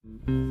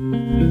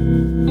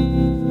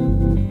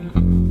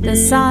The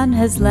sun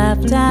has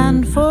left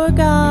and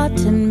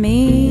forgotten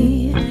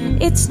me.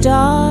 It's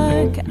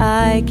dark,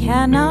 I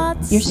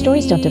cannot see. Your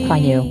stories don't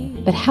define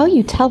you, but how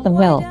you tell them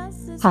will.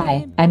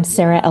 Hi, I'm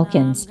Sarah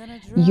Elkins,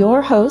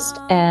 your host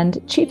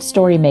and chief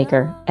story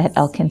maker at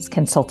Elkins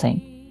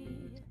Consulting.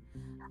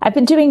 I've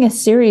been doing a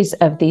series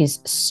of these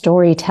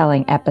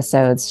storytelling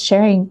episodes,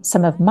 sharing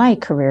some of my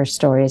career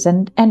stories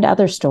and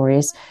other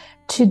stories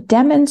to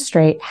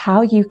demonstrate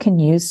how you can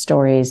use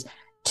stories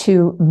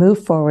to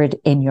move forward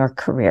in your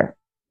career.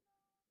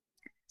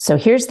 So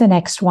here's the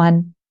next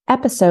one,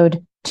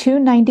 episode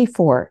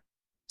 294,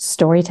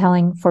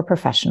 Storytelling for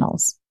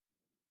Professionals.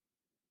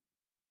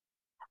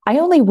 I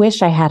only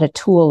wish I had a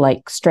tool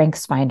like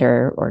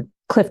StrengthsFinder, or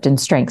Clifton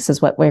Strengths is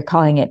what we're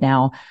calling it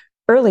now,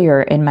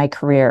 earlier in my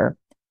career,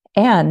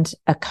 and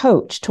a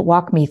coach to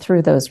walk me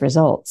through those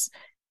results.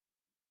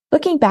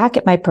 Looking back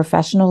at my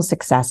professional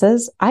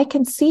successes, I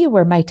can see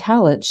where my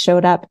talents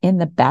showed up in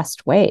the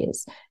best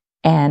ways.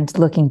 And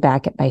looking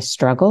back at my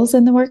struggles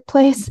in the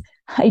workplace,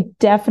 I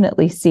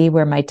definitely see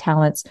where my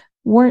talents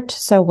weren't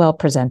so well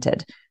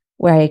presented,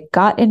 where I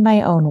got in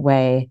my own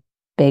way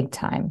big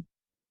time.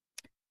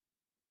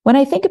 When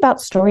I think about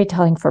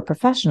storytelling for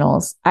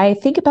professionals, I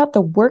think about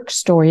the work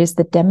stories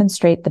that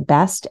demonstrate the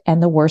best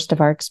and the worst of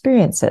our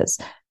experiences,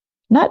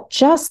 not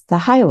just the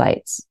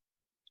highlights.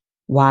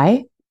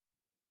 Why?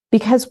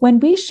 Because when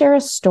we share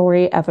a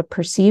story of a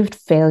perceived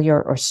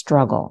failure or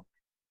struggle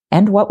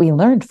and what we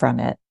learned from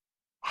it,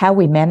 how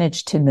we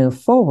managed to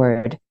move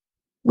forward,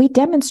 we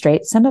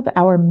demonstrate some of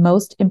our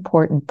most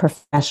important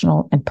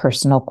professional and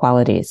personal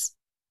qualities.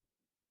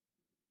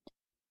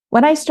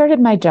 When I started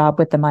my job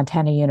with the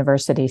Montana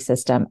University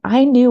system,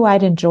 I knew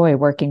I'd enjoy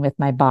working with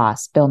my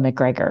boss, Bill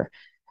McGregor.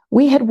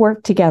 We had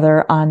worked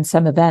together on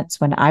some events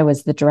when I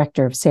was the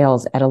director of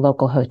sales at a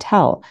local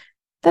hotel.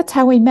 That's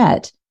how we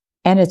met,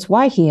 and it's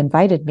why he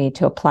invited me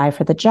to apply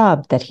for the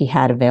job that he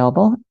had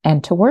available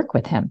and to work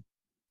with him.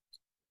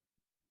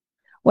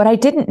 What I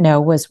didn't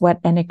know was what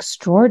an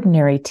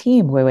extraordinary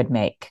team we would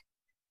make.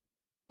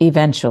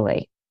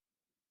 Eventually.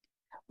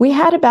 We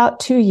had about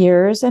 2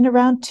 years and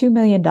around $2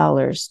 million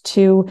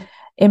to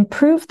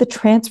improve the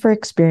transfer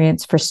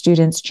experience for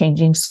students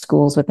changing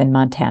schools within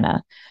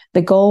Montana.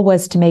 The goal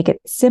was to make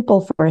it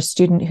simple for a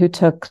student who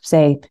took,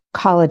 say,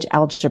 college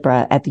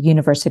algebra at the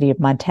University of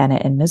Montana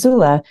in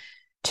Missoula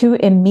to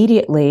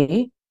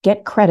immediately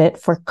get credit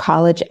for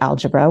college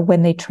algebra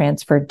when they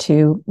transferred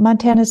to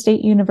Montana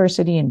State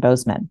University in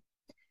Bozeman.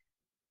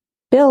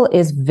 Bill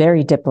is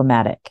very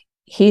diplomatic.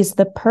 He's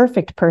the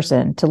perfect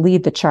person to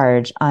lead the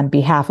charge on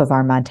behalf of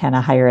our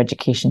Montana higher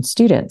education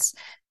students.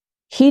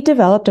 He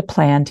developed a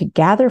plan to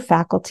gather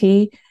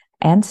faculty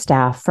and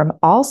staff from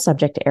all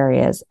subject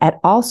areas at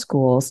all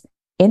schools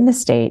in the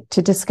state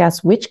to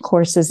discuss which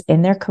courses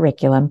in their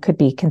curriculum could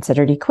be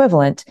considered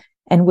equivalent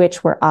and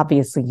which were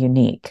obviously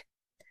unique.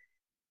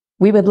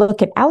 We would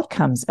look at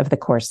outcomes of the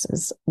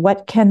courses.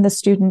 What can the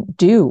student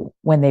do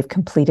when they've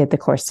completed the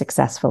course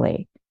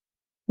successfully?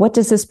 What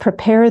does this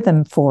prepare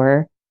them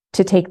for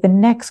to take the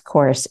next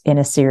course in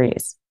a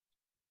series?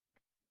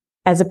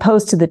 As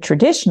opposed to the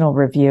traditional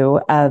review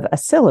of a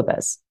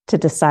syllabus to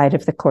decide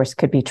if the course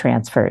could be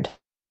transferred.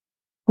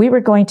 We were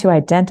going to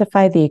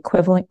identify the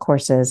equivalent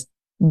courses,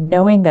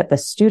 knowing that the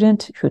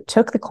student who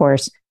took the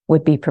course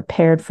would be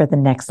prepared for the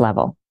next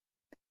level.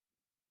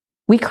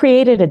 We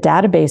created a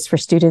database for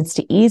students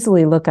to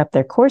easily look up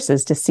their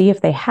courses to see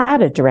if they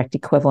had a direct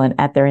equivalent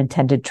at their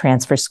intended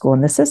transfer school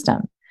in the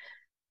system.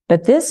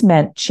 But this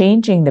meant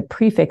changing the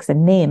prefix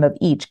and name of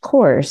each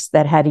course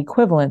that had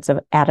equivalents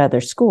at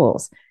other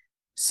schools.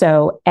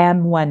 So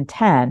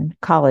M110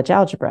 college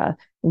algebra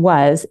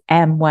was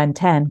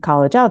M110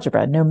 college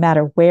algebra, no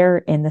matter where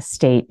in the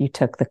state you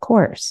took the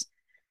course.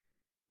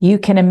 You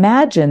can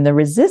imagine the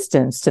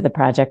resistance to the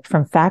project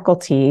from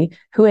faculty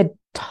who had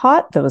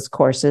taught those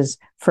courses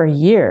for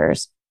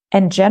years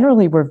and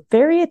generally were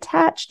very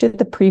attached to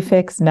the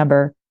prefix,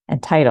 number,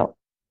 and title.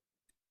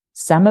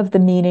 Some of the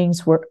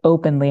meetings were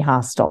openly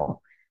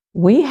hostile.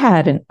 We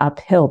had an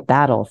uphill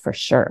battle for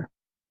sure.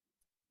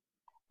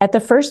 At the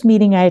first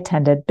meeting I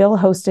attended, Bill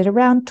hosted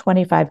around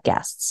 25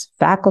 guests,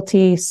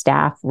 faculty,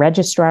 staff,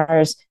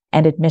 registrars,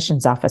 and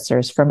admissions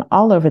officers from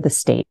all over the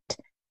state,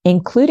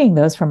 including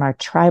those from our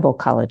tribal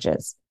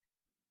colleges.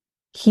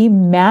 He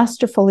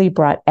masterfully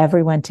brought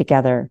everyone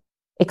together,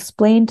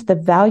 explained the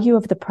value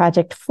of the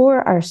project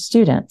for our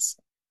students,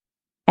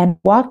 and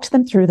walked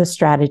them through the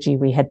strategy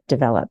we had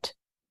developed.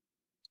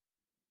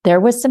 There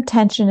was some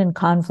tension and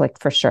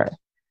conflict for sure,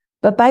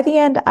 but by the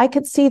end, I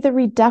could see the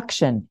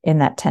reduction in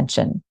that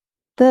tension,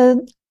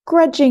 the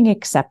grudging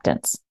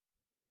acceptance.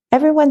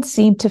 Everyone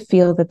seemed to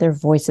feel that their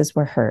voices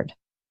were heard.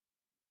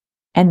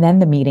 And then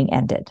the meeting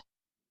ended.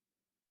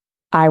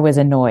 I was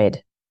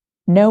annoyed.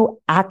 No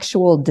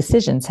actual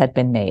decisions had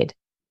been made.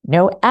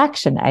 No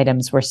action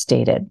items were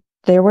stated.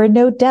 There were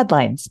no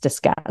deadlines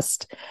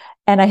discussed.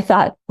 And I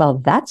thought, well,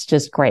 that's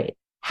just great.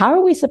 How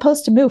are we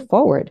supposed to move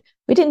forward?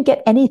 We didn't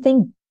get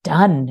anything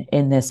done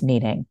in this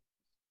meeting.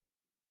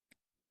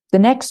 The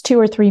next 2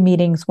 or 3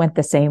 meetings went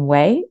the same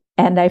way,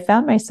 and I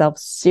found myself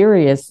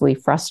seriously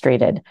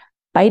frustrated,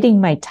 biting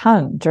my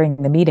tongue during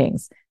the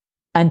meetings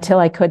until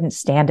I couldn't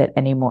stand it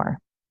anymore.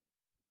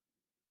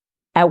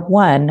 At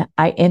one,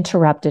 I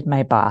interrupted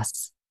my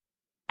boss,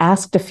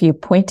 asked a few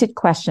pointed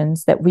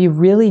questions that we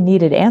really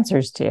needed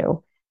answers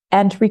to,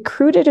 and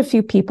recruited a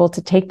few people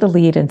to take the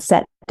lead and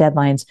set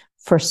deadlines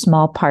for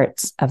small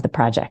parts of the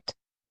project.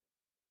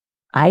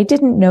 I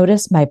didn't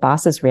notice my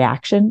boss's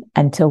reaction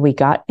until we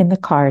got in the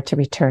car to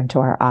return to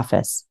our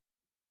office.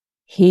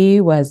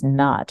 He was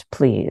not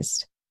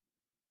pleased.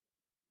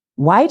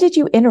 "Why did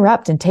you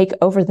interrupt and take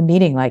over the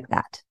meeting like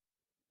that?"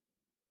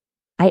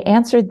 I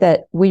answered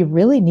that we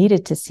really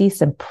needed to see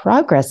some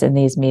progress in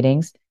these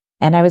meetings,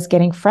 and I was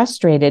getting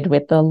frustrated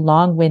with the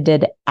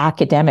long-winded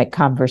academic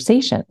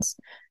conversations.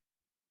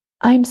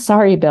 "I'm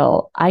sorry,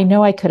 Bill. I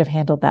know I could have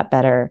handled that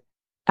better.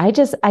 I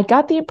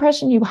got the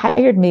impression you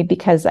hired me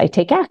because I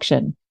take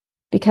action,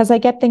 because I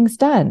get things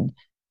done.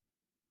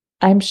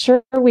 I'm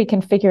sure we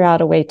can figure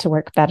out a way to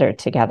work better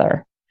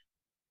together."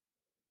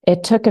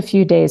 It took a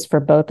few days for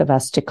both of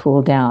us to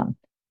cool down.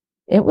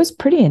 It was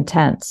pretty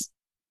intense.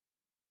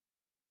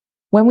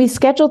 When we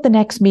scheduled the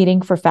next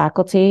meeting for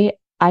faculty,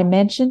 I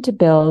mentioned to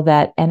Bill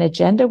that an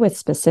agenda with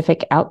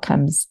specific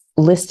outcomes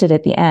listed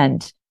at the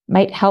end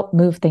might help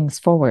move things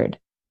forward.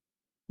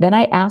 Then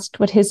I asked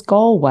what his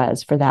goal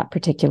was for that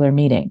particular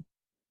meeting.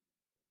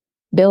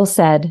 Bill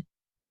said,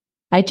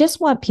 "I just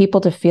want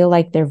people to feel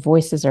like their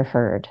voices are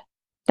heard.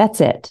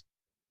 That's it.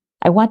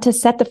 I want to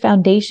set the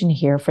foundation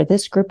here for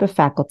this group of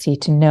faculty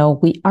to know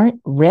we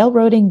aren't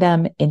railroading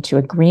them into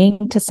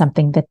agreeing to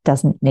something that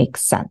doesn't make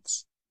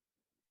sense."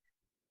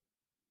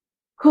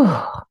 Whew.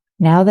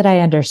 Now that I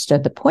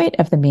understood the point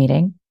of the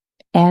meeting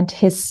and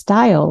his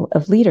style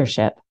of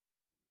leadership,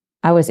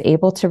 I was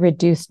able to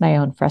reduce my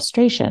own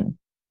frustration.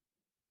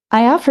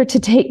 I offered to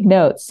take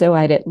notes so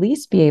I'd at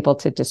least be able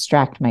to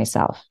distract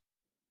myself.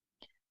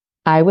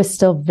 I was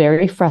still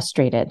very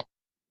frustrated,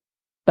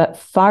 but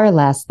far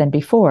less than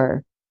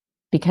before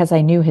because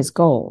I knew his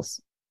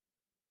goals.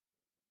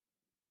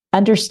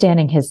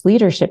 Understanding his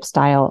leadership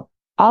style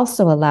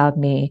also allowed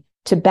me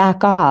to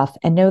back off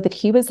and know that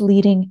he was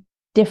leading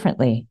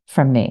differently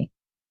from me,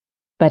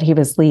 but he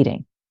was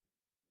leading.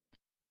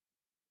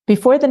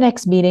 Before the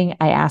next meeting,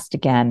 I asked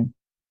again,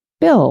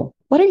 "Bill,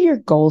 what are your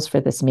goals for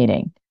this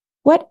meeting?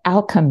 What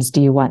outcomes do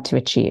you want to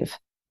achieve?"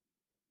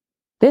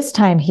 This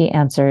time he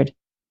answered,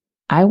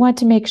 "I want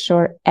to make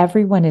sure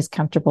everyone is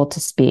comfortable to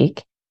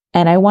speak,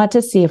 and I want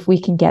to see if we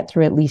can get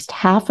through at least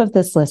half of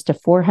this list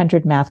of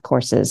 400 math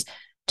courses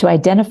to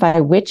identify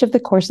which of the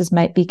courses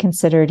might be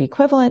considered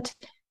equivalent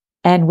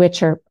and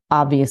which are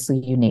obviously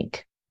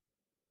unique."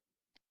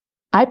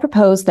 I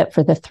proposed that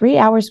for the 3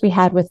 hours we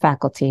had with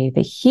faculty,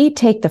 that he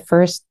take the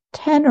first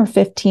 10 or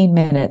 15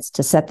 minutes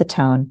to set the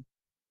tone,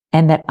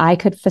 and that I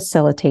could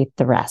facilitate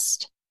the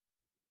rest.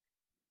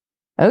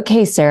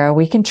 "Okay, Sarah,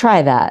 we can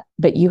try that,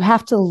 but you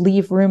have to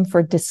leave room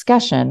for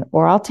discussion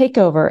or I'll take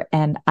over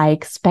and I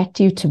expect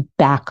you to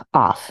back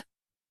off."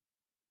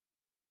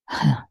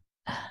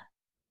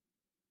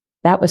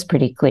 That was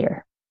pretty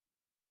clear.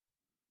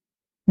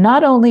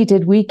 Not only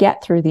did we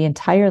get through the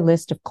entire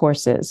list of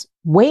courses,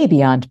 way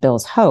beyond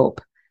Bill's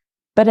hope,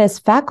 but as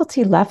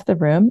faculty left the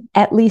room,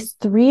 at least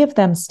 3 of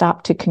them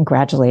stopped to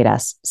congratulate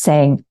us,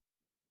 saying,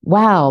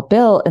 "Wow,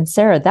 Bill and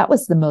Sarah, that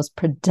was the most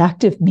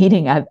productive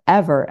meeting I've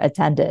ever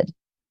attended.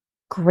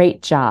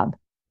 Great job.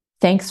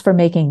 Thanks for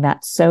making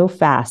that so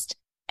fast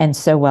and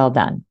so well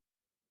done."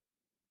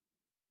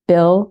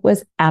 Bill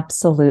was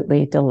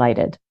absolutely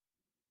delighted.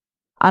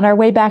 On our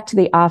way back to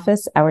the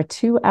office, our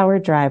 2-hour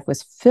drive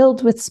was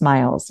filled with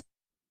smiles.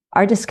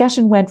 Our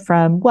discussion went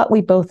from what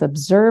we both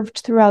observed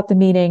throughout the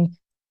meeting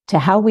to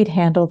how we'd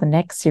handle the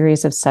next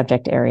series of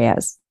subject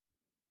areas.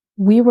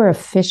 We were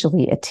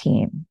officially a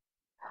team.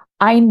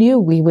 I knew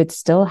we would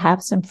still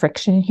have some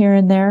friction here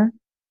and there,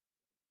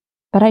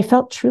 but I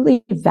felt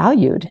truly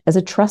valued as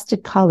a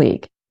trusted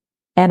colleague,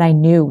 and I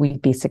knew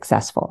we'd be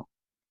successful.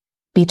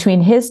 Between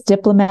his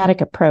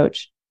diplomatic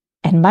approach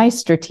and my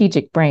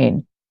strategic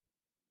brain,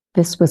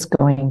 this was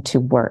going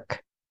to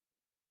work.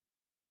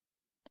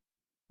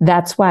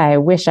 That's why I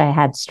wish I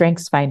had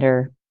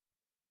StrengthsFinder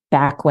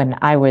back when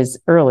I was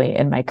early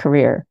in my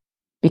career,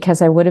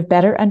 because I would have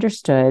better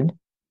understood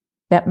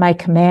that my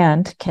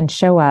command can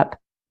show up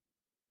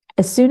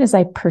as soon as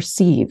I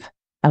perceive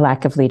a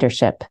lack of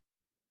leadership,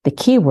 the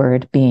key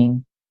word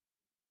being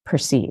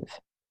perceive.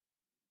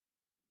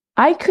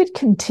 I could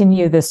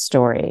continue this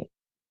story.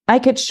 I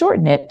could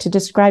shorten it to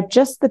describe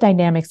just the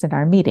dynamics in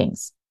our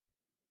meetings.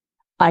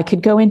 I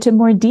could go into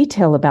more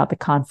detail about the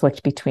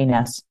conflict between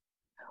us,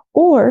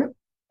 or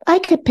I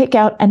could pick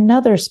out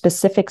another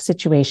specific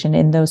situation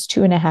in those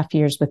 2.5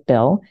 years with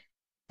Bill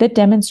that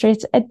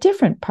demonstrates a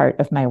different part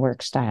of my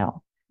work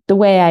style, the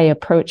way I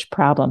approach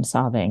problem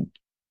solving,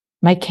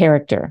 my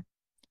character,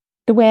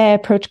 the way I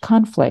approach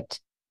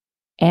conflict,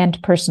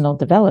 and personal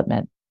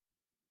development.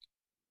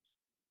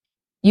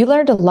 You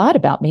learned a lot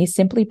about me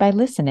simply by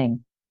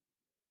listening.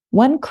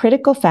 One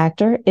critical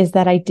factor is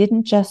that I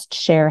didn't just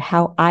share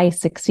how I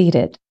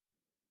succeeded.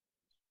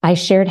 I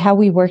shared how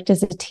we worked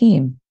as a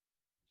team,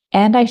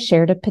 and I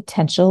shared a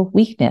potential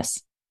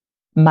weakness,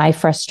 my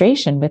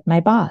frustration with my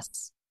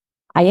boss.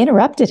 I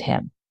interrupted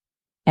him,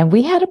 and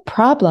we had a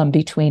problem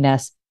between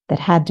us that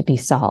had to be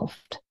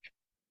solved.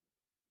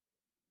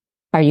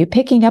 Are you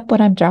picking up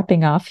what I'm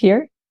dropping off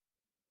here?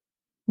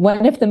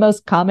 One of the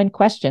most common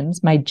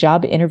questions my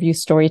job interview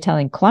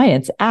storytelling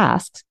clients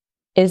ask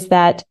is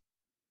that,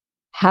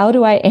 how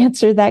do I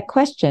answer that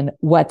question?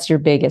 What's your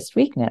biggest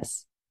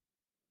weakness?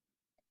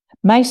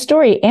 My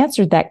story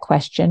answered that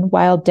question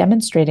while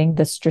demonstrating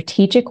the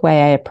strategic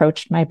way I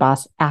approached my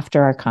boss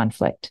after our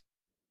conflict.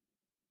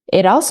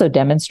 It also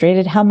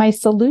demonstrated how my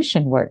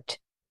solution worked,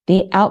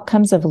 the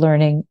outcomes of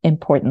learning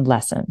important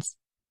lessons.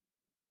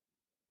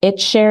 It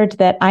shared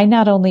that I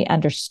not only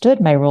understood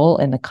my role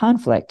in the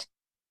conflict,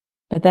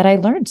 but that I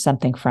learned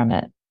something from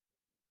it.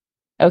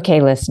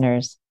 Okay,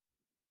 listeners,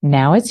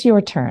 now it's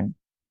your turn.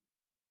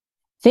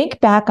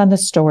 Think back on the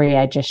story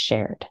I just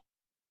shared.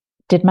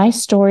 Did my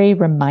story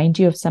remind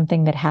you of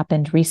something that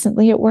happened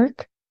recently at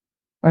work,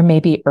 or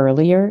maybe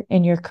earlier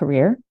in your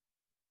career?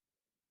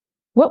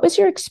 What was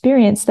your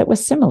experience that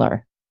was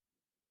similar?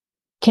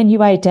 Can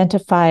you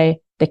identify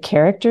the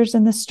characters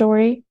in the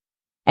story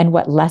and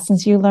what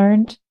lessons you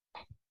learned?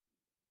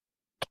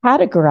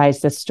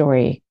 Categorize the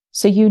story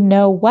so you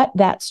know what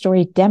that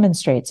story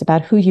demonstrates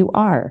about who you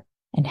are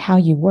and how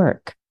you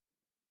work.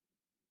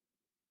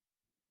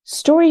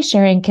 Story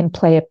sharing can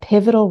play a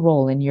pivotal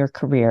role in your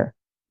career.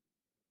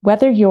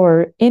 Whether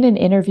you're in an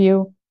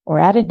interview or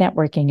at a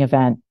networking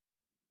event,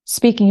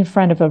 speaking in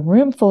front of a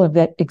room full of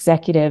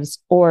executives,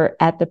 or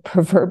at the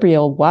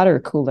proverbial water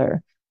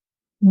cooler,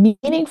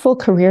 meaningful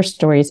career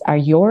stories are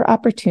your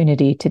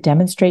opportunity to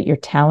demonstrate your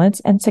talents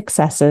and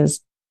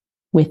successes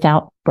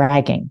without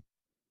bragging.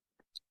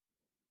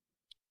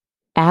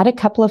 Add a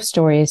couple of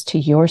stories to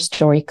your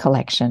story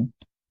collection.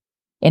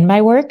 In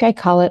my work, I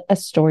call it a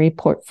story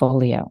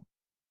portfolio.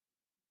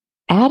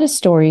 Add a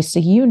story so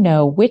you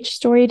know which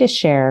story to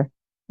share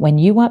when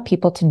you want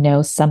people to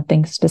know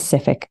something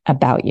specific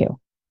about you.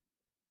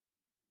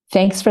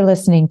 Thanks for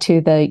listening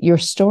to the Your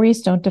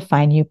Stories Don't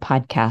Define You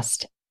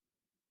podcast.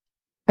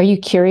 Are you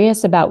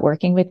curious about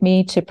working with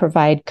me to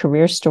provide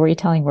career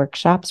storytelling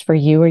workshops for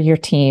you or your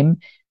team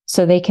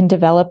so they can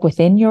develop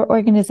within your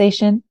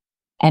organization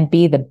and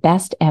be the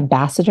best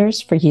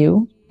ambassadors for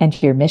you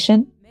and your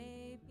mission?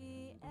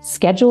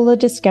 Schedule a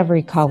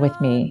discovery call with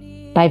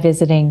me by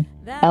visiting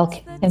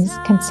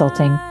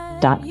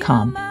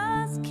elkinsconsulting.com.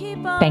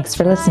 Thanks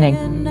for listening.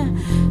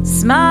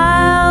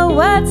 Smile,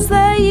 what's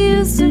the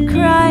use of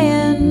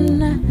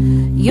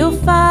crying? You'll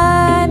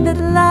find that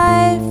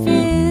life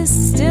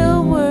is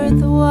still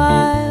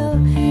worthwhile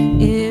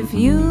if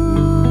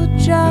you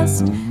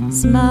just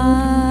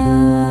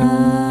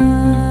smile.